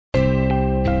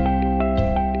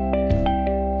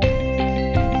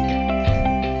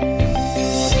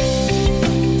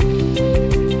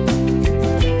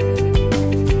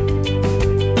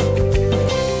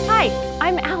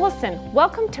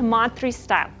Welcome to Mod 3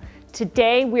 Style.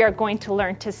 Today we are going to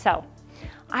learn to sew.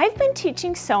 I've been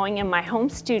teaching sewing in my home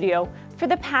studio for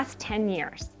the past 10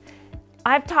 years.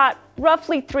 I've taught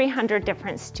roughly 300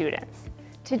 different students.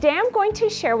 Today I'm going to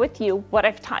share with you what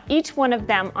I've taught each one of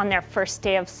them on their first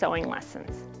day of sewing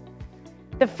lessons.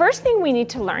 The first thing we need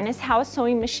to learn is how a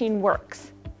sewing machine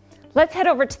works. Let's head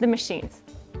over to the machines.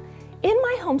 In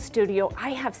my home studio,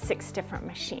 I have 6 different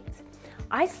machines.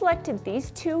 I selected these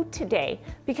 2 today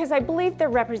because I believe they're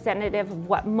representative of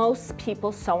what most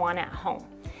people sew on at home.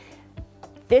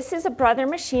 This is a Brother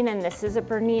machine and this is a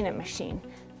Bernina machine.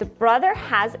 The Brother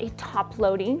has a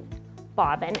top-loading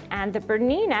bobbin and the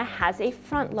Bernina has a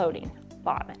front-loading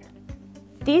bobbin.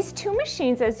 These 2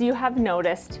 machines, as you have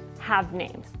noticed, have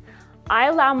names. I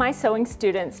allow my sewing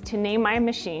students to name my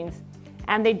machines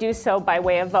and they do so by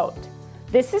way of vote.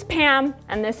 This is Pam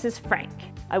and this is Frank.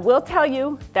 I will tell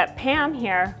you that Pam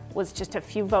here was just a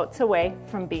few votes away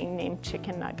from being named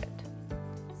Chicken Nugget.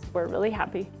 So we're really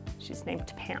happy she's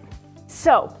named Pam.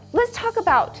 So let's talk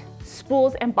about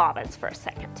spools and bobbins for a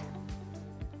second.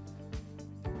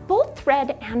 Both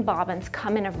thread and bobbins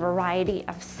come in a variety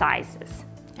of sizes,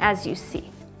 as you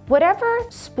see. Whatever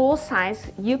spool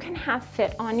size you can have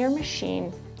fit on your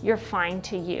machine, you're fine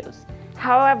to use.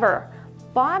 However,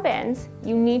 bobbins,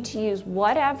 you need to use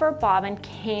whatever bobbin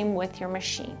came with your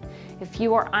machine. If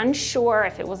you are unsure,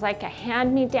 if it was like a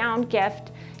hand-me-down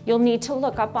gift, you'll need to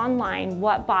look up online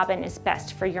what bobbin is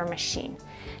best for your machine.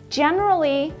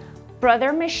 Generally,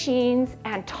 Brother machines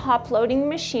and top-loading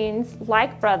machines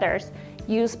like Brothers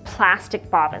use plastic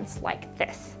bobbins like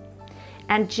this.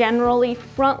 And generally,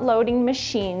 front-loading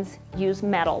machines use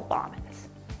metal bobbins.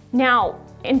 Now,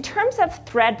 in terms of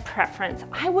thread preference,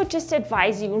 I would just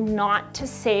advise you not to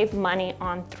save money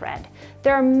on thread.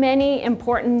 There are many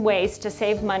important ways to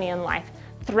save money in life.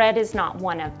 Thread is not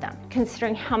one of them,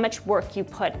 considering how much work you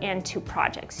put into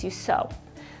projects you sew.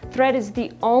 Thread is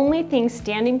the only thing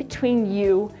standing between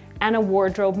you and a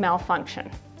wardrobe malfunction.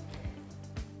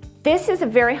 This is a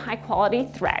very high quality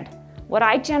thread. What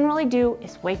I generally do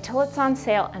is wait till it's on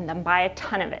sale and then buy a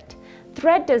ton of it.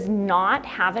 Thread does not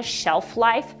have a shelf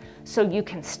life, so you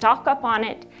can stock up on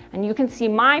it, and you can see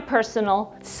my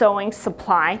personal sewing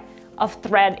supply of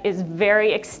thread is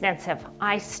very extensive.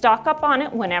 I stock up on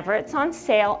it whenever it's on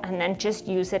sale and then just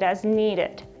use it as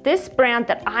needed. This brand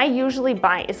that I usually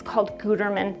buy is called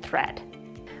Gutermann thread.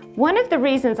 One of the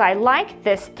reasons I like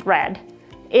this thread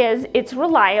is it's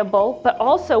reliable, but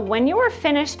also when you are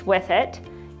finished with it,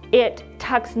 it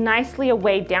tucks nicely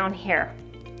away down here,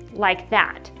 like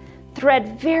that.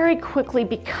 Thread very quickly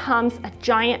becomes a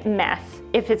giant mess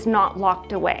if it's not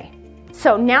locked away.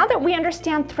 So now that we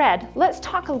understand thread, let's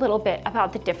talk a little bit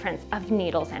about the difference of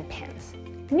needles and pins.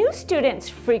 New students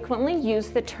frequently use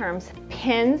the terms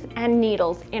pins and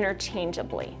needles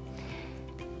interchangeably.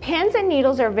 Pins and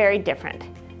needles are very different.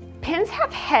 Pins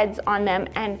have heads on them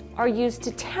and are used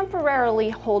to temporarily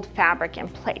hold fabric in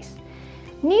place.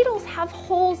 Needles have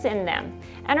holes in them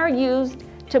and are used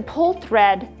to pull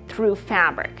thread through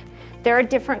fabric. There are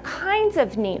different kinds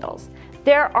of needles.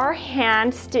 There are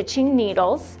hand stitching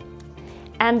needles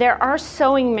and there are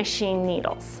sewing machine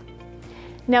needles.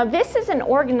 Now this is an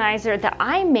organizer that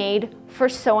I made for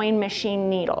sewing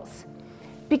machine needles.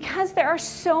 Because there are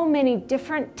so many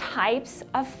different types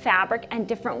of fabric and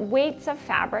different weights of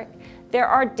fabric, there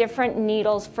are different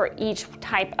needles for each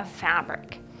type of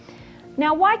fabric.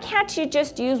 Now why can't you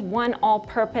just use one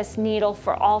all-purpose needle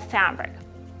for all fabric?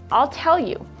 I'll tell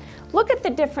you. Look at the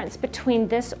difference between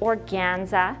this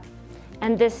organza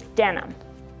and this denim.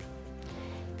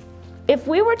 If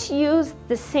we were to use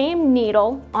the same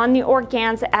needle on the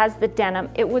organza as the denim,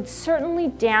 it would certainly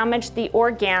damage the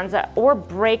organza or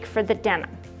break for the denim.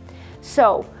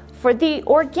 So for the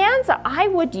organza, I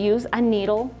would use a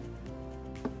needle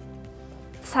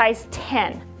size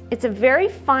 10. It's a very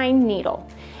fine needle.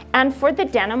 And for the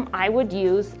denim, I would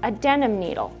use a denim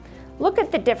needle. Look at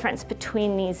the difference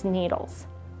between these needles.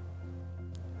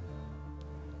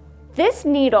 This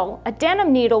needle, a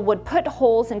denim needle, would put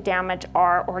holes and damage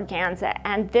our organza,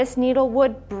 and this needle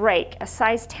would break, a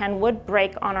size 10 would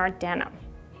break on our denim.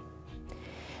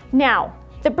 Now,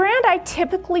 the brand I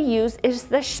typically use is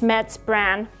the Schmetz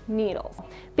brand needles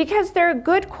because they're a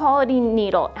good quality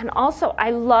needle, and also I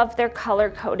love their color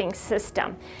coding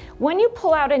system. When you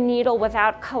pull out a needle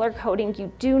without color coding,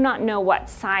 you do not know what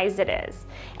size it is,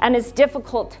 and it's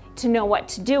difficult to know what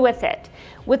to do with it.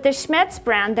 With the Schmetz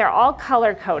brand, they're all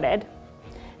color coded,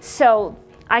 so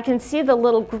I can see the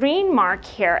little green mark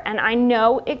here, and I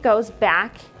know it goes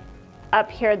back up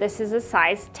here. This is a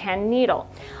size 10 needle.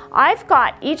 I've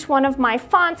got each one of my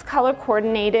fonts color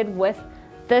coordinated with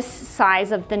this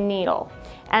size of the needle.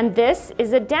 And this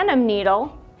is a denim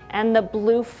needle, and the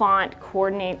blue font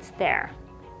coordinates there.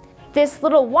 This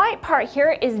little white part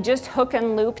here is just hook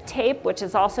and loop tape, which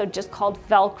is also just called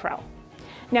Velcro.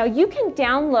 Now you can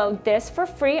download this for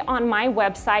free on my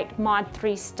website,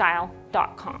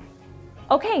 mod3style.com.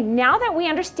 Okay, now that we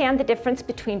understand the difference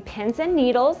between pins and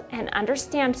needles and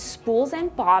understand spools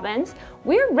and bobbins,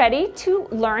 we're ready to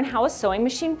learn how a sewing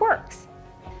machine works.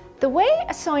 The way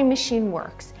a sewing machine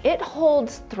works, it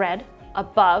holds thread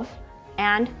above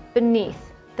and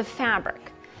beneath the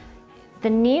fabric. The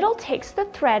needle takes the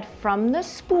thread from the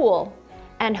spool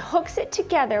and hooks it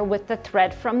together with the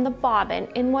thread from the bobbin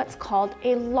in what's called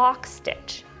a lock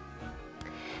stitch.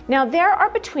 Now there are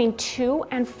between 2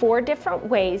 and 4 different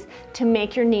ways to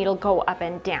make your needle go up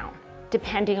and down,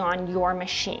 depending on your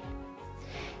machine.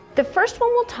 The first one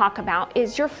we'll talk about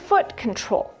is your foot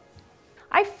control.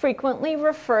 I frequently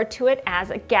refer to it as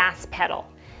a gas pedal.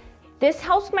 This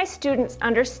helps my students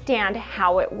understand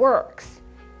how it works.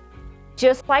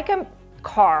 Just like a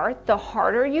car, the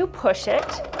harder you push it,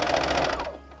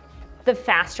 the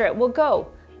faster it will go.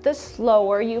 The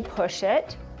slower you push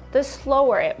it, the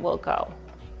slower it will go.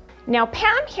 Now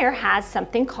Pam here has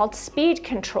something called speed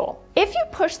control. If you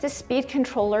push the speed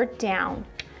controller down,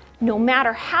 no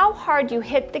matter how hard you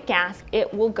hit the gas,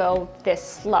 it will go this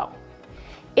slow.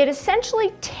 It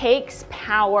essentially takes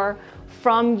power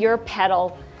from your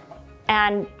pedal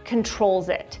and controls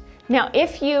it. Now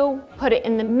if you put it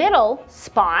in the middle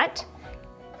spot,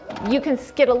 you can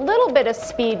get a little bit of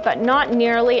speed, but not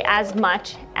nearly as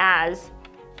much as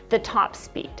the top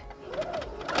speed.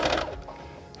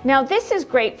 Now this is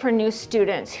great for new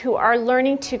students who are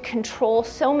learning to control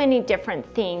so many different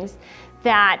things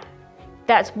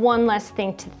that's one less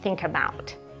thing to think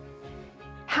about.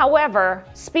 However,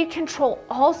 speed control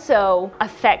also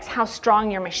affects how strong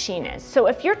your machine is. So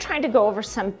if you're trying to go over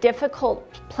some difficult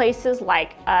places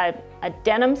like a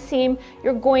denim seam,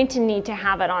 you're going to need to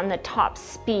have it on the top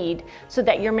speed so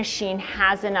that your machine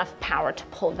has enough power to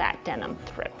pull that denim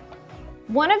through.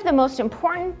 One of the most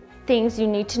important things you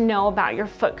need to know about your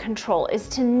foot control is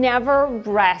to never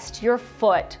rest your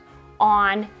foot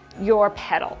on your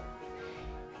pedal.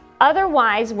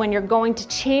 Otherwise, when you're going to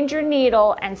change your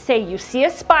needle and say you see a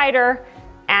spider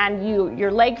and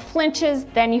your leg flinches,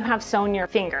 then you have sewn your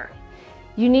finger.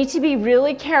 You need to be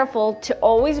really careful to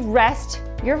always rest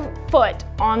your foot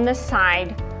on the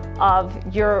side of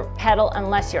your pedal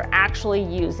unless you're actually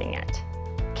using it.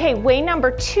 Okay, way number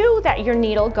 2 that your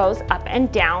needle goes up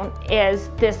and down is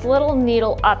this little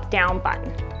needle up-down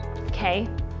button, okay?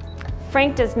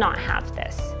 Frank does not have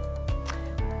this.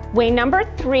 Way number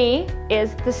 3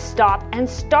 is the stop and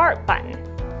start button,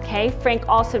 okay? Frank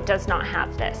also does not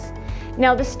have this.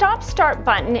 Now the stop start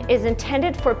button is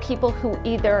intended for people who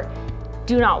either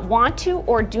do not want to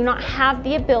or do not have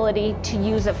the ability to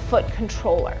use a foot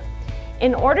controller.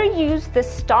 In order to use the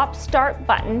stop start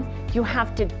button, you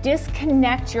have to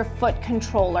disconnect your foot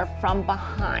controller from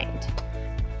behind,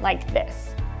 like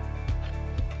this.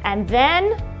 And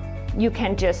then you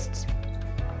can just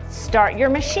start your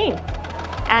machine.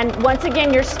 And once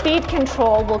again, your speed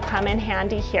control will come in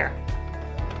handy here.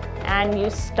 And you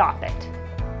stop it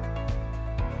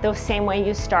the same way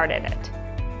you started it.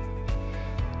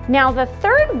 Now the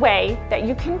third way that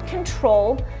you can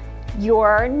control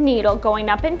your needle going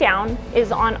up and down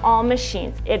is on all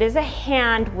machines. It is a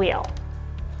hand wheel,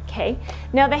 okay?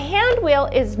 Now the hand wheel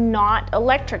is not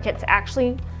electric, it's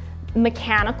actually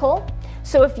mechanical.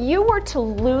 So if you were to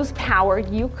lose power,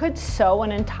 you could sew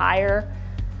an entire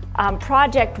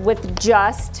project with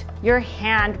just your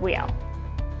hand wheel.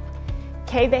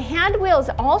 Okay, the hand wheel is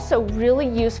also really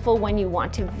useful when you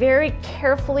want to very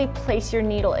carefully place your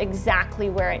needle exactly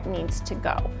where it needs to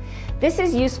go. This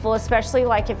is useful especially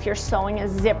like if you're sewing a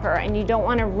zipper and you don't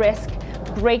want to risk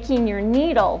breaking your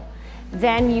needle,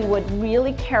 then you would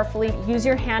really carefully use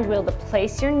your hand wheel to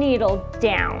place your needle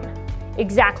down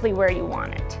exactly where you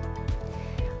want it.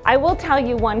 I will tell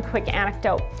you one quick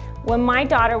anecdote. When my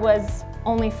daughter was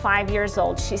only 5 years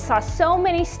old, she saw so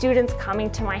many students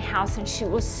coming to my house and she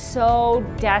was so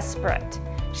desperate.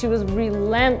 She was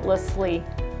relentlessly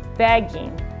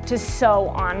begging to sew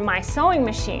on my sewing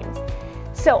machines.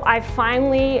 So I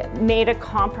finally made a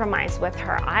compromise with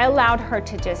her. I allowed her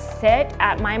to just sit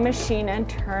at my machine and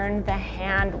turn the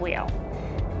hand wheel.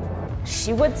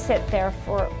 She would sit there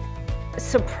for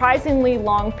surprisingly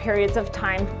long periods of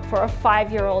time for a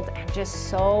 5-year-old and just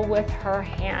sew with her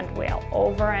hand wheel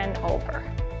over and over.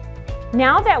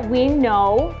 Now that we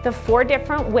know the 4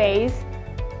 different ways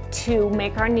to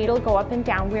make our needle go up and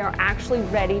down, we are actually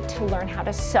ready to learn how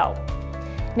to sew.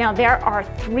 Now there are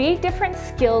 3 different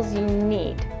skills you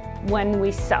need when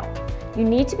we sew. You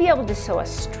need to be able to sew a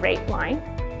straight line,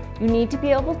 you need to be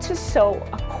able to sew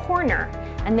a corner,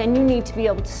 and then you need to be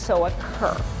able to sew a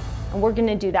curve. And we're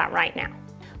gonna do that right now.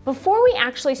 Before we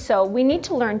actually sew, we need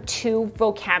to learn 2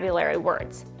 vocabulary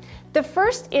words. The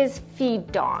first is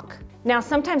feed dog. Now,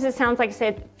 sometimes it sounds like I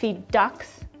said feed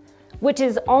ducks, which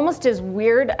is almost as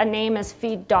weird a name as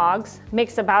feed dogs.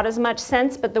 Makes about as much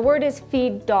sense, but the word is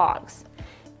feed dogs.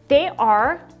 They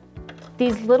are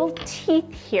these little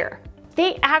teeth here.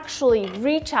 They actually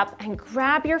reach up and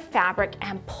grab your fabric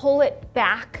and pull it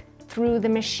back through the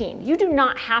machine. You do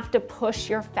not have to push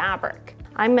your fabric.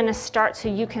 I'm gonna start so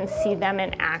you can see them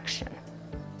in action.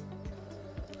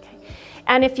 Okay.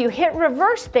 And if you hit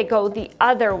reverse, they go the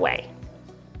other way.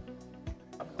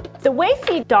 The way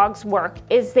feed dogs work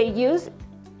is they use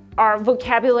our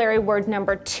vocabulary word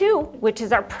number 2, which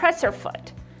is our presser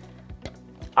foot.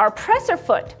 Our presser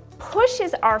foot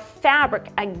pushes our fabric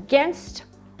against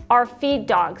our feed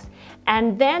dogs,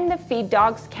 and then the feed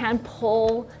dogs can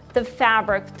pull the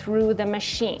fabric through the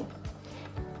machine.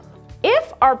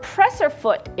 If our presser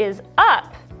foot is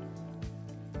up,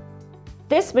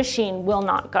 this machine will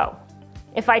not go.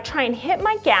 If I try and hit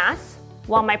my gas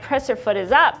while my presser foot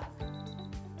is up,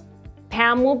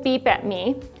 Pam will beep at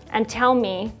me and tell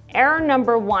me, error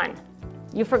number 1,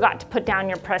 you forgot to put down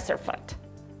your presser foot.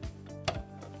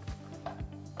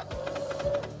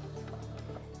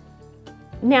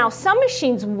 Now, some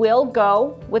machines will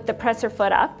go with the presser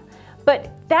foot up,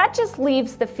 but that just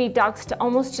leaves the feed dogs to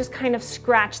almost just kind of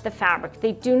scratch the fabric.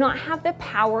 They do not have the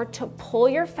power to pull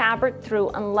your fabric through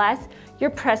unless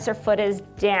your presser foot is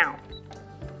down.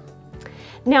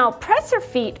 Now, presser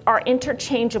feet are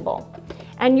interchangeable,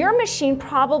 and your machine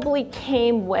probably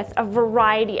came with a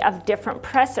variety of different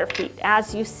presser feet,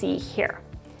 as you see here.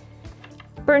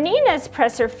 Bernina's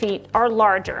presser feet are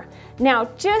larger. Now,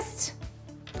 just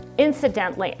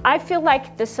incidentally, I feel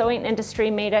like the sewing industry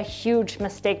made a huge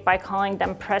mistake by calling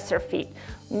them presser feet.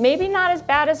 Maybe not as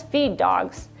bad as feed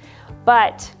dogs,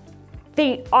 but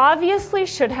they obviously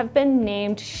should have been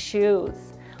named shoes.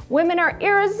 Women are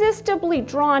irresistibly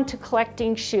drawn to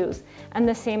collecting shoes, and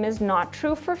the same is not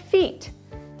true for feet.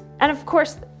 And of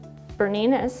course,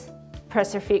 Bernina's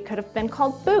presser feet could have been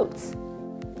called boots.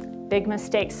 Big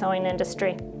mistake, sewing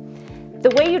industry.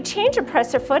 The way you change a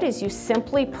presser foot is you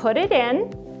simply put it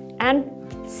in and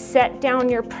set down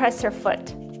your presser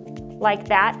foot like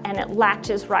that, and it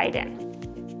latches right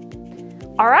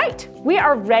in. All right, we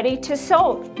are ready to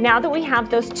sew. Now that we have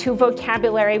those 2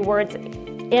 vocabulary words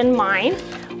in mind,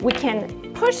 we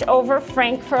can push over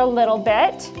Frank for a little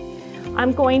bit.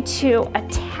 I'm going to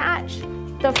attach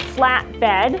the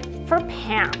flatbed for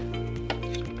Pam.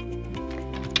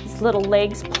 These little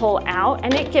legs pull out,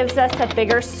 and it gives us a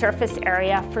bigger surface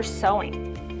area for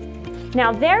sewing.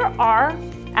 Now there are,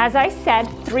 as I said,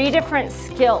 3 different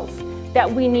skills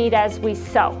that we need as we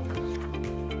sew.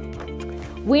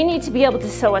 We need to be able to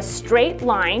sew a straight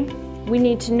line, we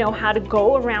need to know how to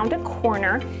go around a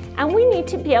corner, and we need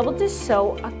to be able to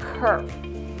sew a curve.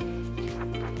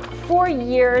 For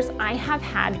years, I have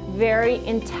had very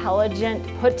intelligent,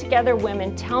 put-together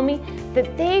women tell me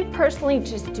that they personally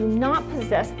just do not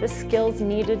possess the skills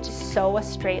needed to sew a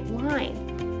straight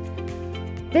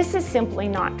line. This is simply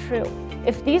not true.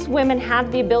 If these women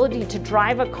have the ability to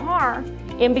drive a car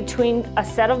in between a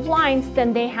set of lines,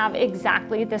 then they have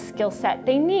exactly the skill set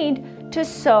they need to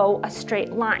sew a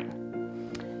straight line.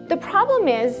 The problem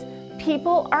is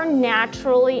people are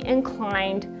naturally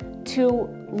inclined to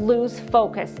lose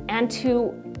focus and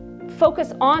to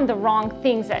focus on the wrong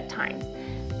things at times.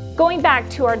 Going back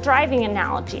to our driving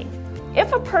analogy,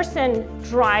 if a person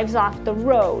drives off the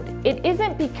road, it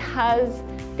isn't because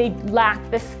they lack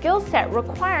the skill set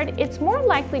required, it's more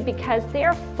likely because they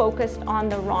are focused on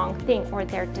the wrong thing or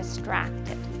they're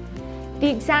distracted. The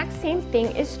exact same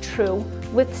thing is true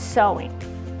with sewing,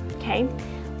 okay?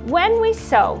 When we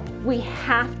sew, we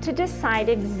have to decide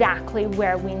exactly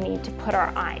where we need to put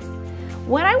our eyes.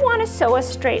 When I want to sew a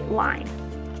straight line,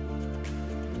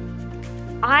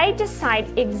 I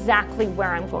decide exactly where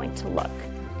I'm going to look.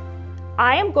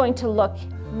 I am going to look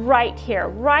right here,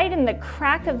 right in the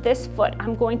crack of this foot.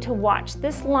 I'm going to watch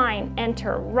this line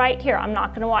enter right here. I'm not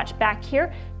going to watch back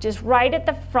here, just right at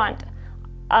the front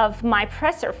of my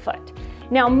presser foot.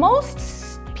 Now,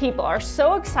 most people are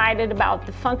so excited about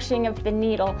the functioning of the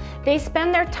needle, they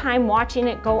spend their time watching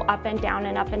it go up and down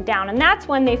and up and down, and that's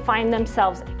when they find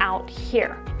themselves out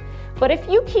here. But if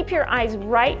you keep your eyes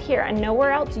right here and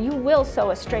nowhere else, you will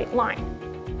sew a straight line.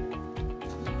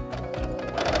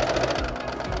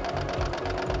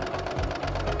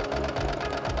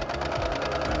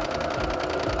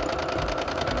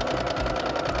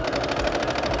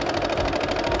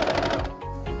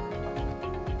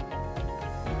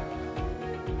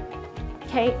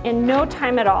 okay, in no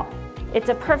time at all. It's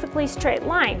a perfectly straight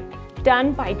line,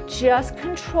 done by just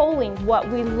controlling what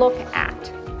we look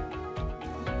at.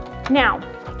 Now,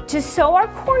 to sew our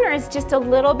corner is just a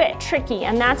little bit tricky,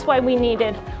 and that's why we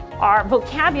needed our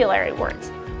vocabulary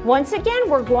words. Once again,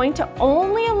 we're going to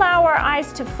only allow our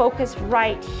eyes to focus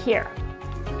right here.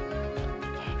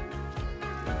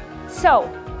 So,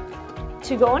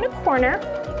 to go in a corner,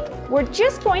 we're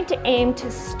just going to aim to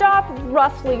stop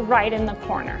roughly right in the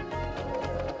corner.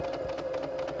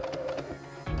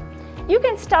 You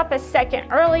can stop a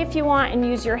second early if you want and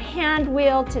use your hand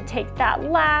wheel to take that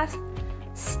last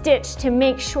stitch to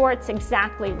make sure it's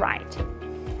exactly right.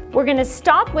 We're going to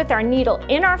stop with our needle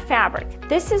in our fabric.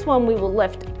 This is when we will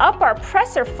lift up our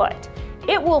presser foot.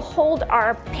 It will hold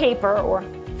our paper or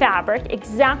fabric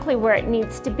exactly where it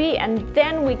needs to be, and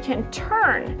then we can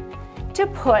turn to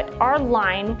put our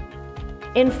line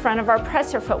in front of our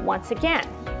presser foot once again.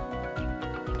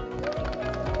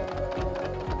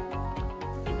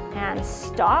 And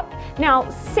stop. Now,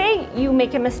 say you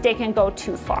make a mistake and go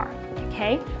too far,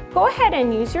 okay? Go ahead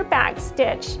and use your back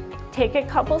stitch. Take a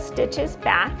couple stitches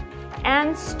back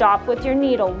and stop with your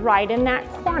needle right in that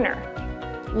corner.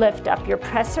 Lift up your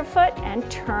presser foot and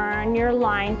turn your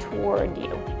line toward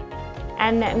you.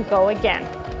 And then go again.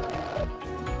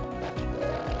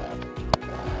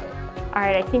 All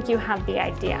right, I think you have the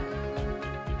idea.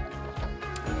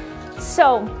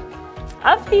 So,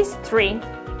 of these three,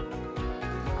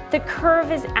 the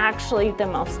curve is actually the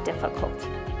most difficult.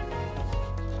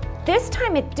 This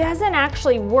time it doesn't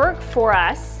actually work for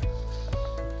us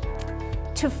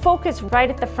to focus right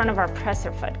at the front of our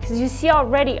presser foot, because you see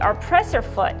already our presser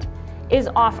foot is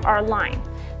off our line.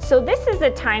 So this is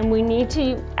a time we need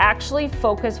to actually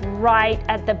focus right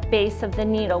at the base of the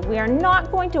needle. We are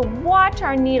not going to watch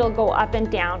our needle go up and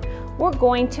down. We're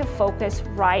going to focus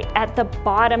right at the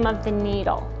bottom of the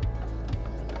needle.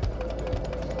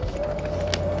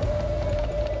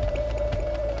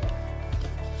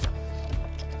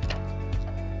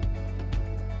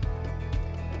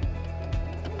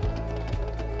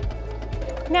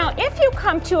 Now, if you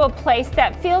come to a place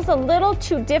that feels a little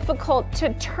too difficult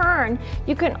to turn,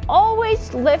 you can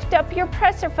always lift up your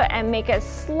presser foot and make a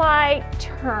slight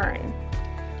turn,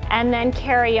 and then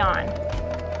carry on.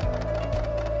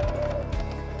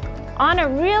 On a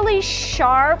really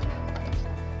sharp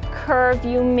curve,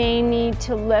 you may need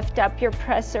to lift up your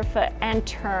presser foot and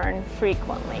turn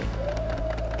frequently.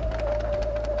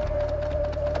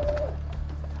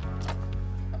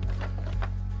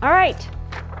 All right.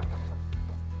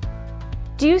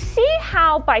 Do you see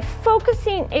how by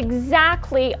focusing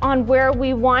exactly on where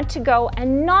we want to go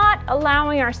and not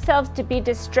allowing ourselves to be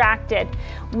distracted,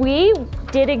 we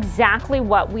did exactly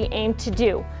what we aimed to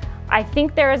do? I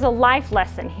think there is a life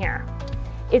lesson here.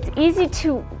 It's easy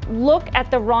to look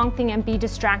at the wrong thing and be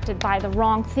distracted by the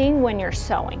wrong thing when you're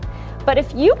sewing. But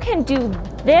if you can do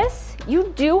this,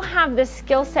 you do have the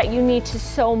skill set you need to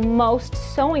sew most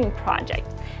sewing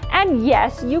projects. And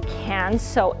yes, you can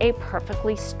sew a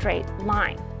perfectly straight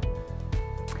line.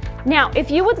 Now,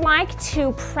 if you would like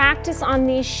to practice on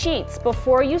these sheets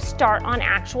before you start on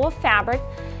actual fabric,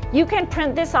 you can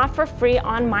print this off for free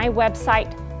on my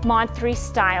website,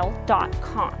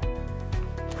 mod3style.com.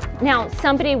 Now,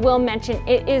 somebody will mention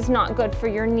it is not good for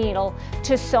your needle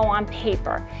to sew on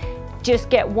paper. Just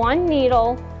get one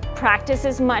needle, practice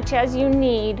as much as you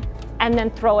need, and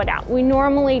then throw it out. We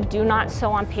normally do not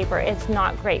sew on paper. It's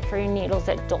not great for your needles,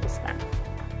 it dulls them.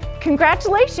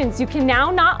 Congratulations, you can now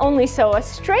not only sew a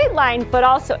straight line, but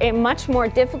also a much more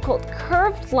difficult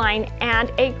curved line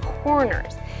and a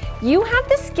corners. You have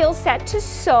the skill set to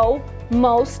sew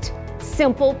most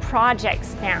simple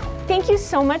projects now. Thank you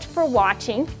so much for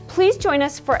watching. Please join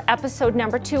us for episode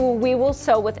number 2, where we will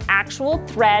sew with actual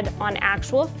thread on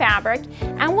actual fabric,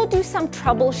 and we'll do some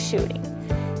troubleshooting.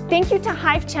 Thank you to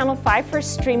Hive Channel 5 for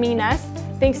streaming us.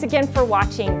 Thanks again for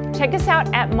watching. Check us out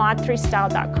at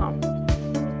mod3style.com.